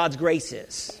big God's grace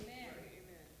is.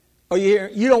 Or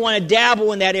you don't want to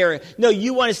dabble in that area. No,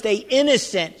 you want to stay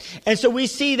innocent. And so we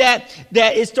see that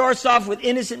it starts off with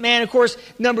innocent man. Of course,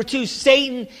 number 2,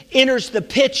 Satan enters the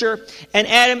picture, and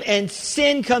Adam and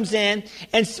sin comes in.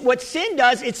 And what sin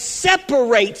does, it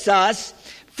separates us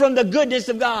from the goodness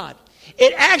of God.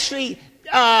 It actually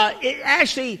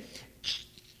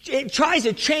tries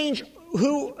to change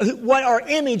what our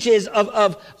image is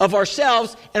of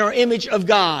ourselves and our image of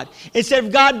God. Instead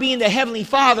of God being the Heavenly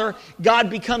Father, God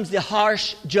becomes the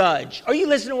harsh judge. Are you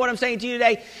listening to what I'm saying to you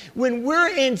today? When we're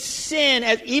in sin,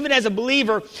 even as a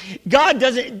believer,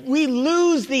 we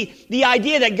lose the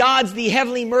idea that God's the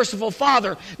Heavenly Merciful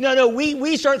Father. No,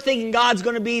 we start thinking God's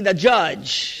going to be the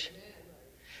judge.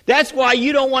 That's why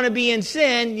you don't want to be in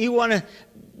sin, you want to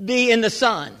be in the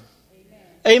Son.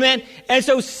 Amen. And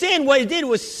so sin, what it did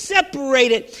was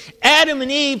separated Adam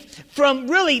and Eve from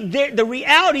really the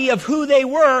reality of who they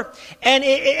were, and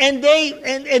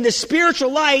the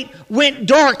spiritual light went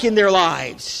dark in their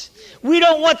lives. We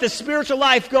don't want the spiritual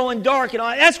life going dark and all.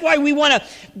 That's why we want to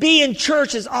be in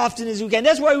church as often as we can.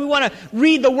 That's why we want to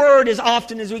read the Word as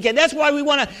often as we can. That's why we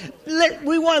want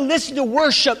to listen to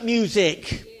worship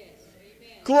music.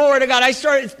 Glory to God. I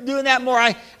started doing that more.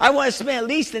 I want to spend at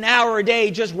least an hour a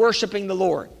day just worshiping the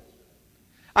Lord.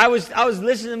 I was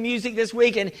listening to music this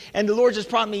week, and the Lord just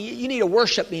prompted me, you need to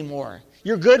worship me more.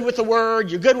 You're good with the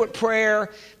Word. You're good with prayer.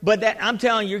 But I'm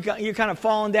telling you, you're kind of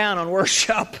falling down on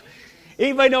worship.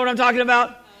 Anybody know what I'm talking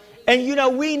about?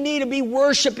 And we need to be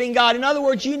worshiping God. In other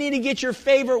words, you need to get your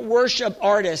favorite worship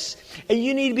artists, and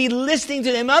you need to be listening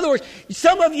to them. In other words,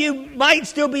 some of you might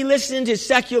still be listening to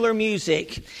secular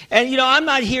music. And I'm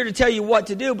not here to tell you what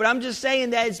to do, but I'm just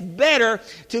saying that it's better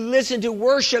to listen to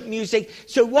worship music.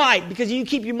 So why? Because you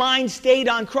keep your mind stayed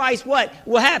on Christ. What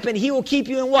will happen? He will keep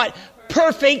you in what?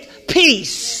 Perfect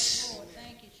peace.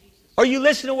 Are you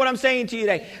listening to what I'm saying to you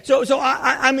today? So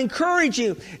I'm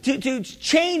encouraging you to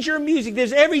change your music.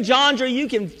 There's every genre you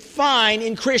can find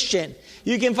in Christian.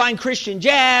 You can find Christian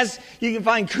jazz. You can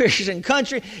find Christian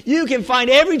country. You can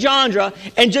find every genre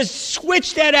and just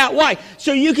switch that out. Why?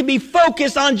 So you can be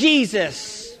focused on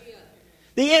Jesus.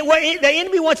 What the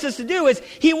enemy wants us to do is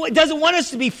he doesn't want us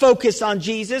to be focused on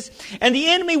Jesus, and the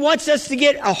enemy wants us to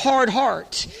get a hard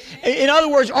heart. In other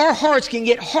words, our hearts can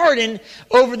get hardened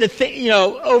over the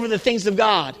things of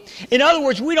God. In other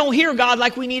words, we don't hear God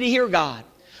like we need to hear God.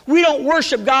 We don't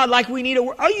worship God like we need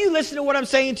to. Are you listening to what I'm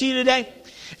saying to you today?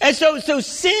 And so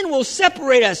sin will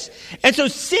separate us. And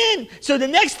so the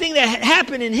next thing that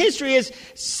happened in history is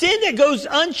sin that goes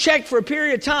unchecked for a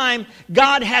period of time,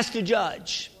 God has to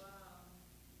judge.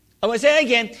 I want to say that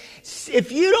again.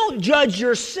 If you don't judge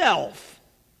yourself,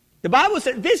 the Bible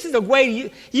says this is a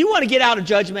way you want to get out of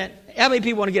judgment. How many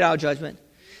people want to get out of judgment?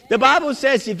 The Bible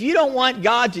says if you don't want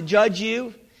God to judge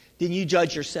you, then you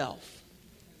judge yourself.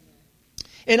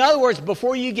 In other words,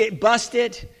 before you get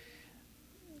busted,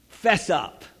 fess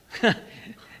up.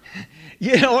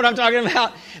 You know what I'm talking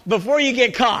about? Before you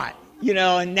get caught,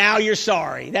 and now you're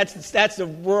sorry. That's the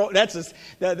world. That's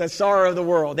the sorrow of the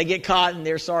world. They get caught and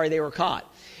they're sorry they were caught.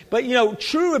 But,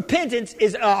 true repentance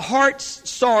is a heart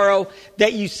sorrow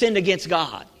that you sinned against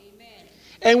God. Amen.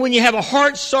 And when you have a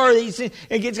heart sorrow that you sin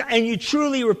against God and you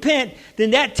truly repent,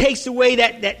 then that takes away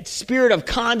that spirit of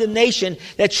condemnation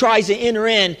that tries to enter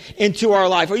into our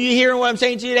life. Are you hearing what I'm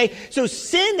saying to you today? So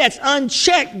sin that's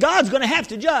unchecked, God's going to have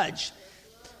to judge.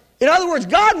 In other words,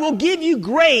 God will give you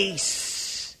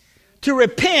grace to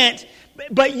repent,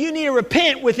 but you need to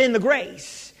repent within the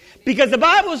grace. Because the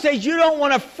Bible says you don't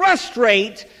want to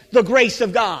frustrate the grace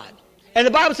of God. And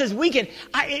the Bible says we can,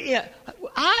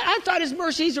 I thought His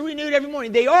mercies are renewed every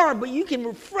morning. They are, but you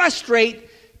can frustrate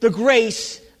the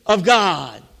grace of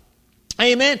God.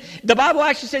 Amen. The Bible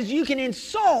actually says you can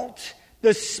insult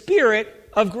the Spirit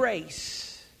of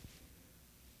grace.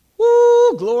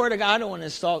 Woo, glory to God. I don't want to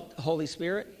insult the Holy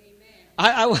Spirit.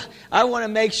 I want to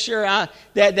make sure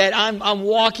that I'm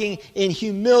walking in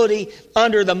humility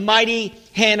under the mighty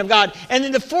hand of God. And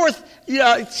then the fourth,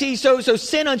 so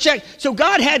sin unchecked. So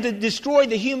God had to destroy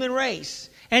the human race.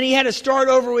 And He had to start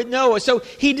over with Noah. So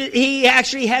he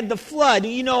actually had the flood.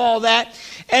 You know all that.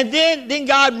 And then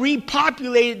God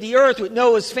repopulated the earth with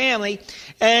Noah's family.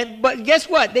 But guess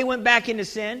what? They went back into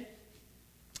sin.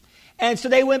 And so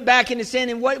they went back into sin.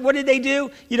 And what did they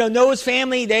do? Noah's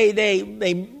family,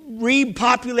 they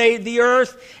repopulated the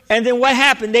earth. And then what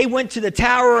happened? They went to the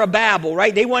Tower of Babel,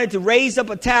 right? They wanted to raise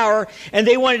up a tower, and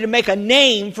they wanted to make a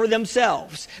name for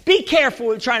themselves. Be careful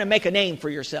with trying to make a name for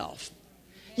yourself.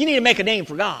 You need to make a name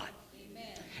for God.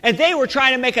 And they were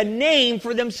trying to make a name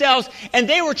for themselves, and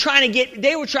they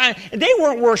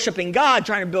weren't worshiping God,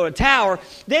 trying to build a tower.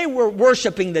 They were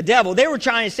worshiping the devil. They were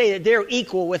trying to say that they're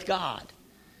equal with God.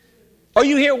 Are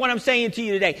you hearing what I'm saying to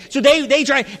you today? So they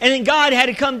tried, and then God had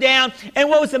to come down. And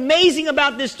what was amazing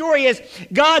about this story is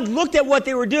God looked at what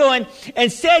they were doing and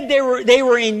said they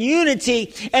were in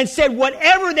unity, and said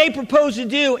whatever they proposed to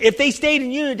do, if they stayed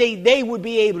in unity, they would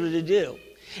be able to do.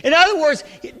 In other words,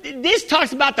 this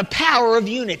talks about the power of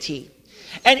unity.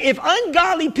 And if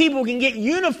ungodly people can get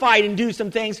unified and do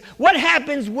some things, what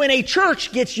happens when a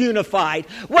church gets unified?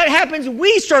 What happens when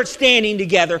we start standing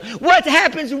together? What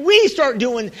happens when we start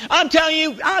doing? I'm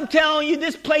telling you,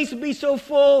 this place will be so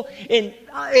full in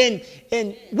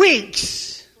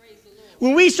weeks.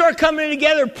 When we start coming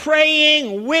together,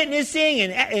 praying, witnessing,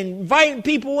 and inviting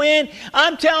people in,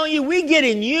 I'm telling you, we get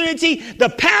in unity. The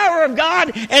power of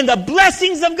God and the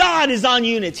blessings of God is on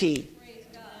unity.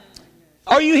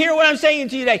 Are you hearing what I'm saying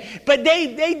to you today? But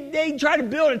they tried to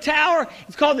build a tower.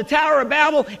 It's called the Tower of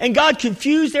Babel. And God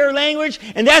confused their language.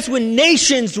 And that's when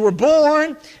nations were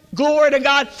born. Glory to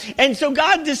God. And so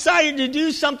God decided to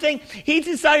do something. He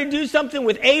decided to do something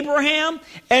with Abraham.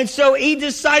 And so he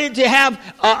decided to have,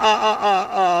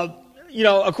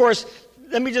 of course,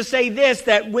 let me just say this,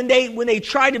 that when they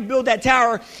tried to build that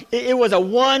tower, it was a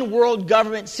one world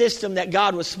government system that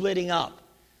God was splitting up.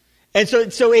 And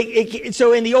so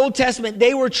in the Old Testament,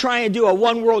 they were trying to do a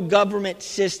one world government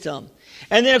system.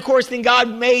 And then, of course, God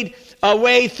made a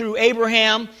way through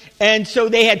Abraham. And so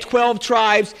they had 12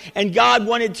 tribes. And God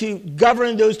wanted to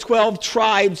govern those 12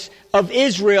 tribes of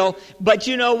Israel. But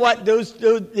you know what?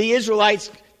 The Israelites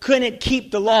couldn't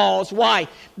keep the laws. Why?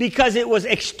 Because it was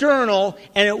external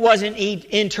and it wasn't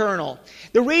internal.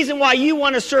 The reason why you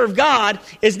want to serve God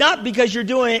is not because you're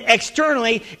doing it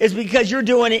externally, it's because you're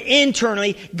doing it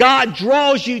internally. God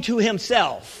draws you to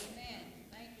himself.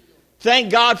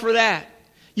 Thank God for that.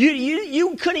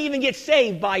 You couldn't even get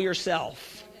saved by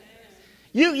yourself.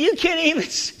 You can't even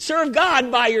serve God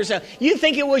by yourself. You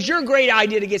think it was your great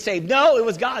idea to get saved. No, it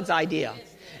was God's idea.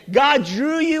 God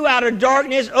drew you out of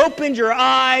darkness, opened your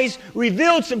eyes,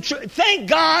 revealed some truth. Thank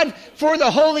God for the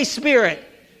Holy Spirit.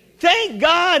 Thank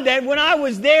God that when I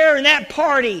was there in that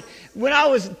party, when I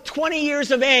was 20 years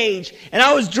of age, and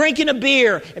I was drinking a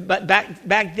beer, but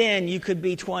back then you could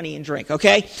be 20 and drink,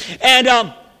 okay?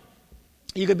 And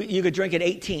you could drink at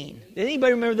 18. Did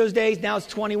anybody remember those days? Now it's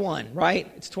 21, right?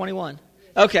 It's 21.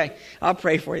 Okay, I'll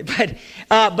pray for you. But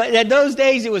at those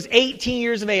days, it was 18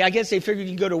 years of age. I guess they figured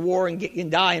you go to war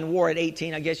and die in war at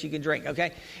 18. I guess you can drink,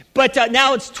 okay? But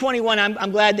now it's 21.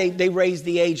 I'm glad they raised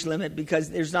the age limit because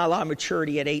there's not a lot of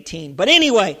maturity at 18. But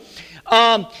anyway,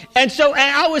 and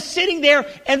I was sitting there,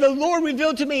 and the Lord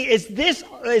revealed to me, this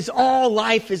is all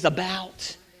life is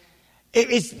about?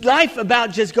 Is life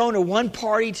about just going to one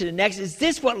party to the next? Is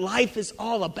this what life is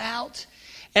all about?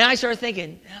 And I started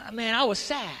thinking, man, I was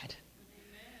sad.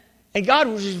 And God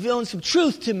was revealing some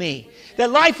truth to me.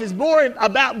 That life is more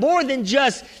than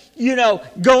just,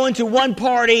 going to one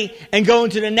party and going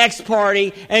to the next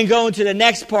party and going to the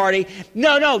next party.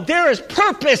 No, there is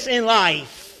purpose in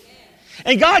life.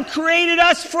 And God created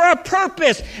us for a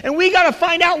purpose. And we got to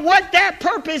find out what that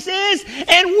purpose is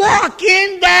and walk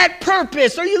in that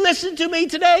purpose. Are you listening to me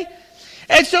today?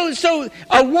 And so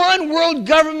a one world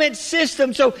government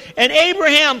system. And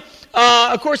Abraham,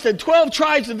 of course, the 12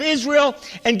 tribes of Israel,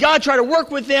 and God tried to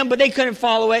work with them, but they couldn't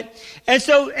follow it. And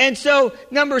so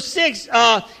number 6,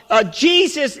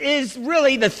 Jesus is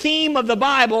really the theme of the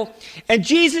Bible. And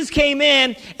Jesus came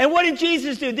in, and what did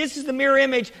Jesus do? This is the mirror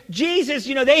image. Jesus,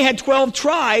 they had 12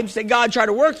 tribes that God tried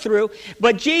to work through,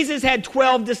 but Jesus had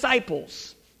 12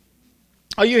 disciples.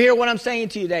 Are you hearing what I'm saying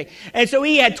to you today? And so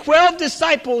he had 12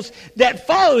 disciples that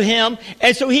followed him,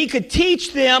 and so he could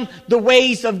teach them the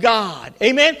ways of God.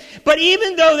 Amen? But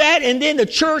even though that, and then the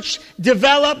church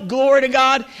developed, glory to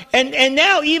God, and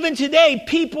now even today,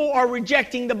 people are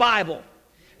rejecting the Bible.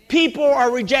 People are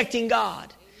rejecting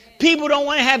God. People don't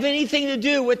want to have anything to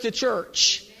do with the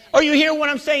church. Are you hearing what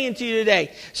I'm saying to you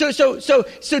today? So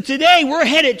today we're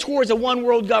headed towards a one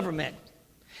world government.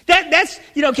 That's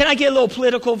can I get a little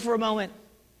political for a moment?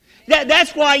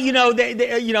 That's why,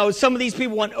 some of these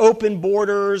people want open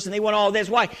borders and they want all this.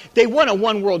 Why? They want a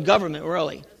one world government,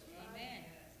 really.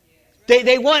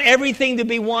 They want everything to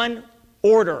be one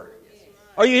order.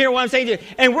 Are you hearing what I'm saying to you?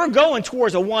 And we're going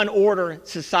towards a one order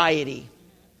society.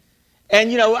 And,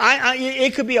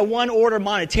 it could be a one order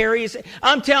monetary.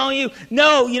 I'm telling you,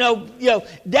 no,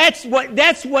 that's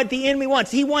what the enemy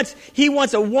wants. He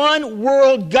wants a one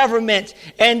world government,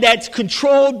 and that's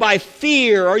controlled by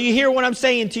fear. Are you hearing what I'm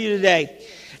saying to you today?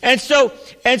 And so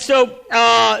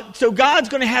God's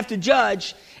going to have to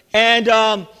judge.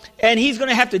 And he's going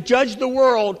to have to judge the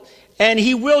world, and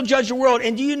he will judge the world.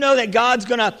 And do you know that God's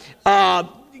going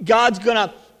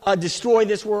to destroy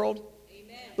this world?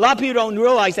 Amen. A lot of people don't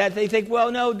realize that. They think,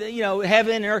 well, no,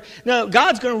 heaven or no.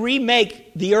 God's going to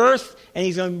remake the earth, and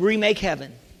he's going to remake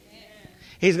heaven. Amen.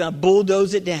 He's going to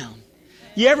bulldoze it down.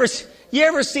 Amen. You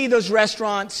ever see those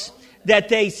restaurants that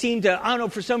they seem to, I don't know,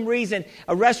 for some reason,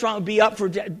 a restaurant would be up for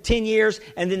 10 years,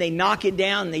 and then they knock it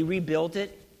down and they rebuild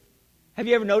it? Have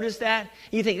you ever noticed that?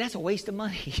 You think that's a waste of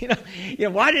money. You know,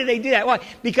 why did they do that? Why?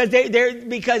 Because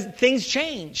because things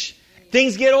change,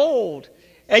 things get old,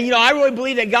 and I really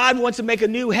believe that God wants to make a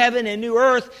new heaven and new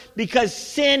earth because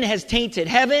sin has tainted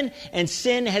heaven and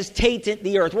sin has tainted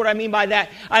the earth. What do I mean by that?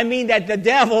 I mean that the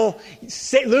devil,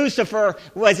 Lucifer,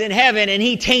 was in heaven and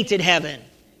he tainted heaven.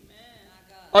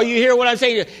 Are you hear what I'm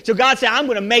saying? So God said, I'm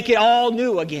going to make it all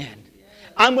new again.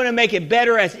 I'm going to make it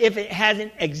better as if it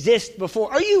hasn't existed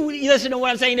before. Are you listening to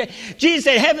what I'm saying? Jesus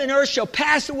said, heaven and earth shall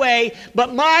pass away,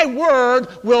 but my word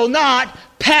will not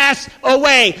pass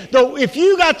away. Though if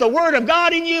you got the word of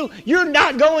God in you, you're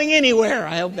not going anywhere.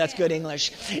 I hope that's good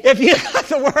English. If you got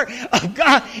the word of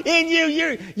God in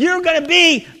you, you're going to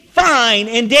be fine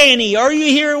and dandy. Are you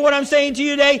hearing what I'm saying to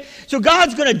you today? So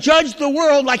God's going to judge the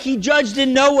world like he judged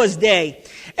in Noah's day.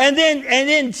 And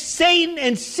then Satan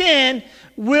and sin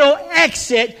will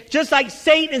exit, just like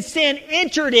Satan and sin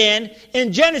entered in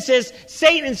Genesis.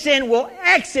 Satan and sin will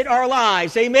exit our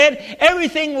lives. Amen.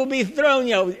 Everything will be thrown,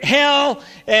 hell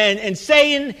and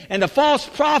Satan and the false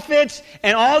prophets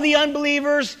and all the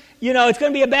unbelievers. It's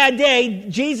going to be a bad day.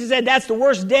 Jesus said that's the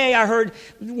worst day. I heard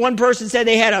one person said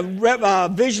they had a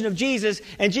vision of Jesus,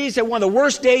 and Jesus said one of the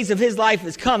worst days of his life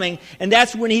is coming, and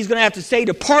that's when he's going to have to say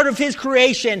to part of his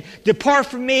creation, depart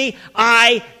from me,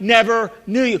 I never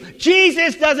knew you.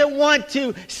 Jesus doesn't want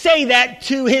to say that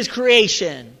to his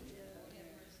creation.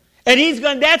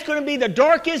 And that's going to be the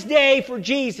darkest day for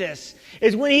Jesus,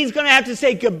 is when he's going to have to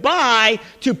say goodbye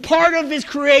to part of his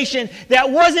creation that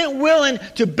wasn't willing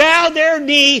to bow their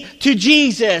knee to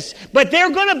Jesus. But they're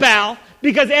going to bow,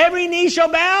 because every knee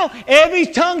shall bow, every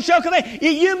tongue shall confess.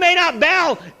 You may not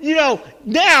bow,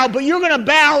 now, but you're going to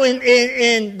bow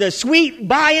in the sweet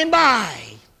by and by.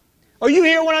 Are you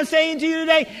hearing what I'm saying to you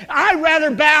today? I'd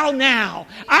rather bow now.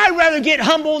 I'd rather get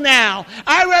humble now.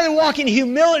 I'd rather walk in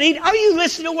humility. Are you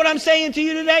listening to what I'm saying to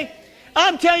you today?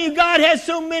 I'm telling you, God has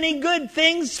so many good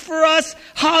things for us.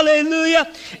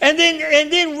 Hallelujah. And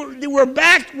then we're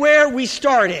back where we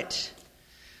started.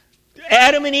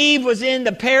 Adam and Eve was in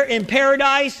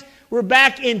paradise. We're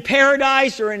back in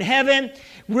paradise or in heaven.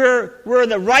 We're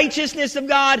the righteousness of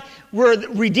God. We're the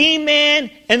redeemed man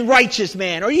and righteous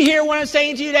man. Are you hearing what I'm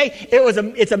saying to you today?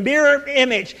 It's a mirror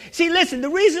image. See, listen, the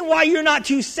reason why you're not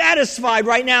too satisfied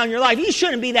right now in your life, you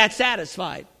shouldn't be that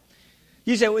satisfied.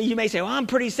 You may say, well, I'm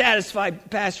pretty satisfied,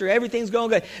 Pastor. Everything's going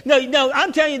good. No,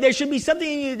 I'm telling you, there should be something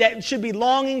in you that should be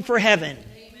longing for heaven.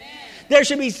 Amen. There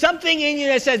should be something in you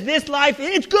that says, this life,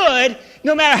 it's good.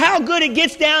 No matter how good it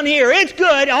gets down here, it's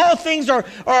good. All things are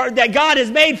that God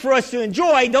has made for us to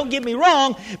enjoy. Don't get me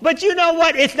wrong. But you know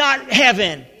what? It's not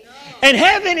heaven. And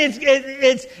heaven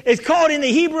is called in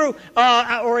the Hebrew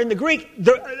or in the Greek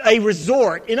a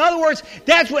resort. In other words,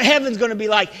 that's what heaven's going to be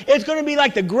like. It's going to be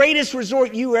like the greatest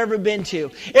resort you've ever been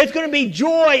to. It's going to be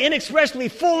joy inexpressibly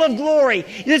full of glory.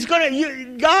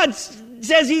 God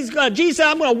says Jesus said,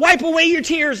 I'm going to wipe away your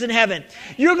tears in heaven.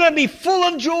 You're going to be full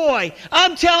of joy.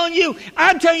 I'm telling you,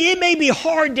 it may be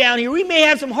hard down here. We may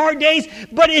have some hard days,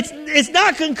 but it's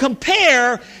not going to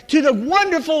compare to the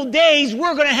wonderful days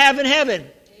we're going to have in heaven.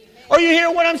 Are you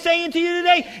hearing what I'm saying to you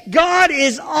today? God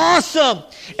is awesome.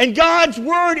 And God's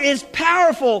word is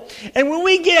powerful. And when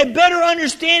we get a better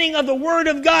understanding of the word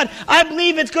of God, I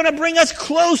believe it's going to bring us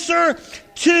closer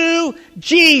to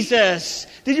Jesus.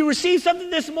 Did you receive something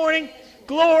this morning?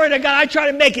 Glory to God. I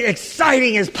try to make it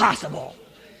exciting as possible.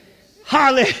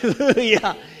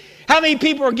 Hallelujah. How many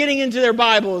people are getting into their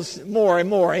Bibles more and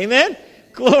more? Amen?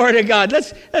 Glory to God.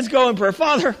 Let's go in prayer.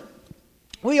 Father,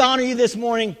 we honor you this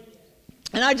morning.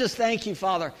 And I just thank you,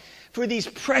 Father, for these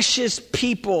precious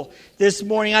people this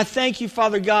morning. I thank you,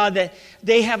 Father God, that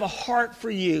they have a heart for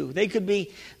you. They could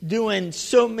be doing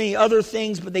so many other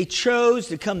things, but they chose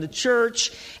to come to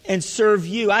church and serve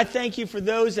you. I thank you for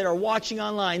those that are watching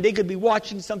online. They could be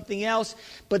watching something else,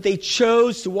 but they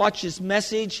chose to watch this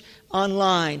message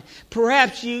online.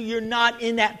 Perhaps you're not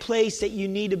in that place that you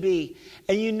need to be.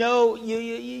 And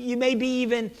you may be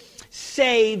even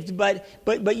saved, but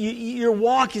your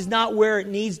walk is not where it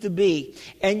needs to be.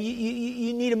 And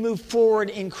you need to move forward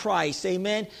in Christ.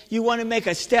 Amen. You want to make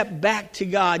a step back to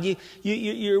God.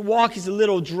 Your walk is a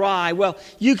little dry. Well,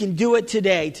 you can do it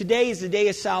today. Today is the day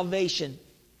of salvation.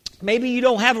 Maybe you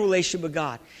don't have a relationship with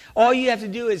God. All you have to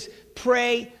do is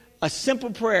pray a simple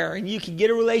prayer, and you can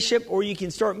get a relationship, or you can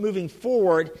start moving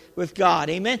forward with God.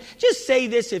 Amen? Just say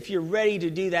this if you're ready to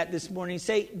do that this morning.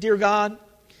 Say, Dear God,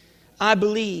 I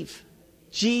believe,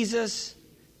 Jesus,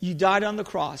 you died on the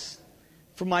cross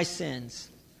for my sins.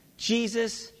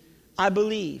 Jesus, I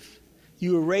believe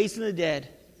you were raised from the dead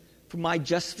for my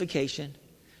justification.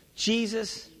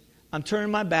 Jesus, I'm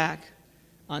turning my back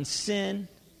on sin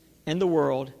and the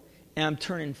world, and I'm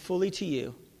turning fully to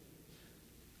you.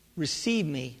 Receive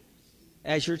me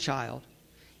as your child.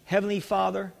 Heavenly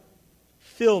Father,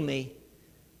 fill me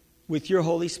with your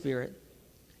Holy Spirit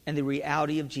and the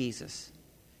reality of Jesus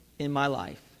in my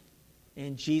life.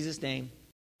 In Jesus' name.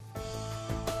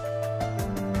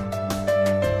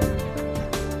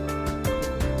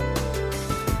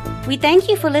 We thank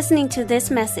you for listening to this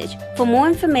message. For more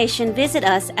information, visit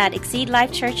us at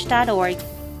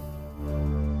exceedlifechurch.org.